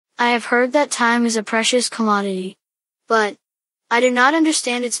I have heard that time is a precious commodity, but I do not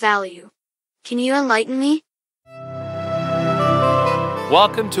understand its value. Can you enlighten me?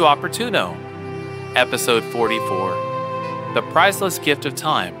 Welcome to Oportuno, Episode 44, The Priceless Gift of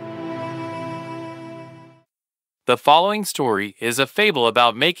Time. The following story is a fable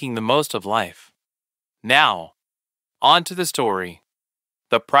about making the most of life. Now, on to the story,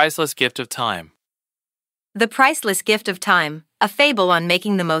 The Priceless Gift of Time. The Priceless Gift of Time, a fable on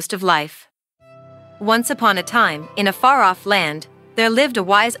making the most of life. Once upon a time, in a far-off land, there lived a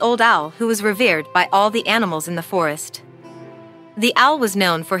wise old owl who was revered by all the animals in the forest. The owl was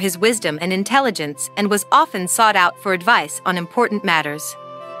known for his wisdom and intelligence and was often sought out for advice on important matters.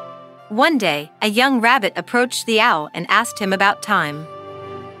 One day, a young rabbit approached the owl and asked him about time.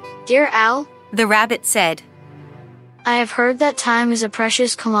 Dear owl, The rabbit said, I have heard that time is a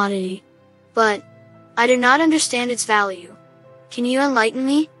precious commodity, but I do not understand its value. Can you enlighten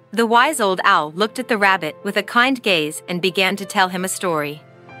me? The wise old owl looked at the rabbit with a kind gaze and began to tell him a story.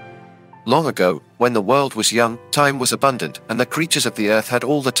 Long ago, when the world was young, time was abundant, and the creatures of the earth had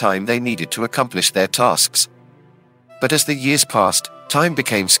all the time they needed to accomplish their tasks. But as the years passed, time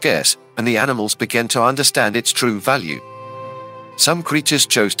became scarce, and the animals began to understand its true value. Some creatures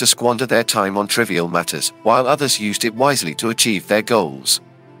chose to squander their time on trivial matters, while others used it wisely to achieve their goals.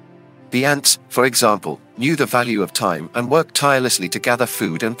 The ants, for example, knew the value of time and worked tirelessly to gather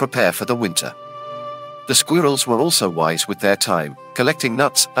food and prepare for the winter. The squirrels were also wise with their time, collecting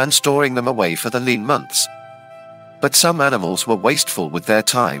nuts and storing them away for the lean months. But some animals were wasteful with their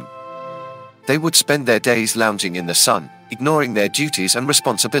time. They would spend their days lounging in the sun, ignoring their duties and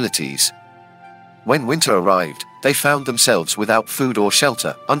responsibilities. When winter arrived, they found themselves without food or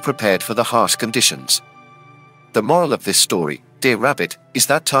shelter, unprepared for the harsh conditions. The moral of this story, dear rabbit, is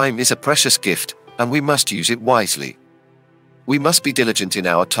that time is a precious gift, and we must use it wisely. We must be diligent in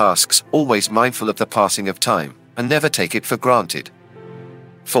our tasks, always mindful of the passing of time, and never take it for granted.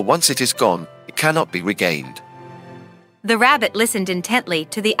 For once it is gone, it cannot be regained. The rabbit listened intently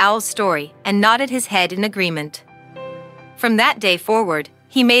to the owl's story and nodded his head in agreement. From that day forward,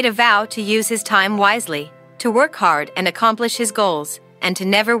 he made a vow to use his time wisely, to work hard and accomplish his goals, and to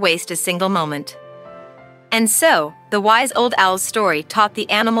never waste a single moment. And so, the wise old owl's story taught the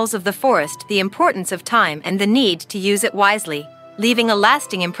animals of the forest the importance of time and the need to use it wisely, leaving a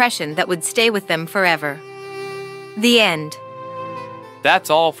lasting impression that would stay with them forever. The end. That's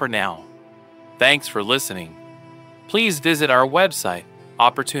all for now. Thanks for listening. Please visit our website,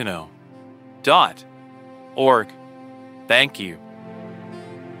 oportuno.org. Thank you.